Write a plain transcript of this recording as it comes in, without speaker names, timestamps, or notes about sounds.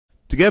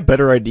To get a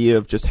better idea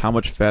of just how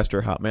much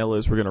faster Hotmail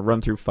is, we're going to run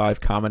through 5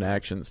 common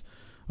actions.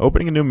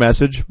 Opening a new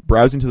message,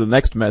 browsing to the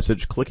next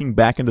message, clicking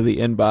back into the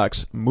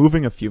inbox,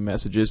 moving a few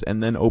messages,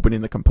 and then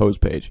opening the compose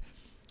page.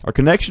 Our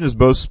connection is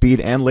both speed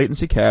and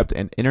latency capped,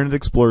 and Internet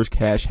Explorer's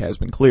cache has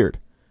been cleared.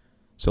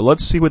 So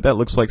let's see what that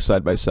looks like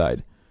side by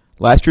side.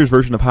 Last year's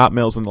version of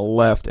Hotmail is on the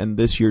left, and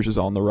this year's is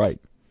on the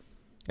right.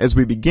 As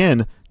we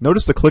begin,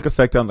 notice the click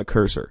effect on the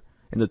cursor.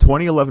 In the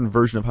 2011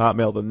 version of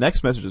Hotmail, the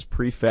next message is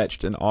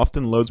pre-fetched and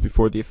often loads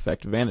before the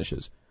effect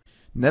vanishes.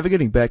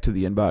 Navigating back to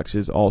the inbox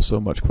is also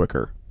much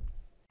quicker.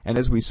 And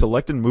as we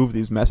select and move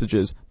these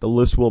messages, the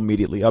list will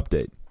immediately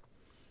update.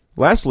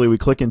 Lastly, we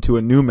click into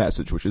a new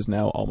message, which is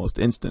now almost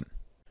instant.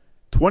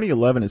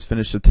 2011 has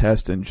finished the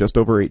test in just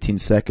over 18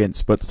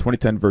 seconds, but the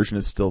 2010 version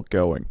is still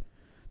going.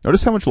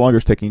 Notice how much longer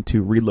it's taking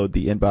to reload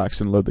the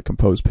inbox and load the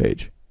compose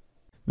page.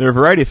 There are a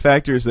variety of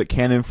factors that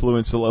can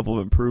influence the level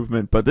of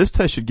improvement, but this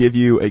test should give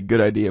you a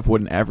good idea of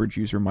what an average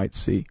user might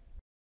see.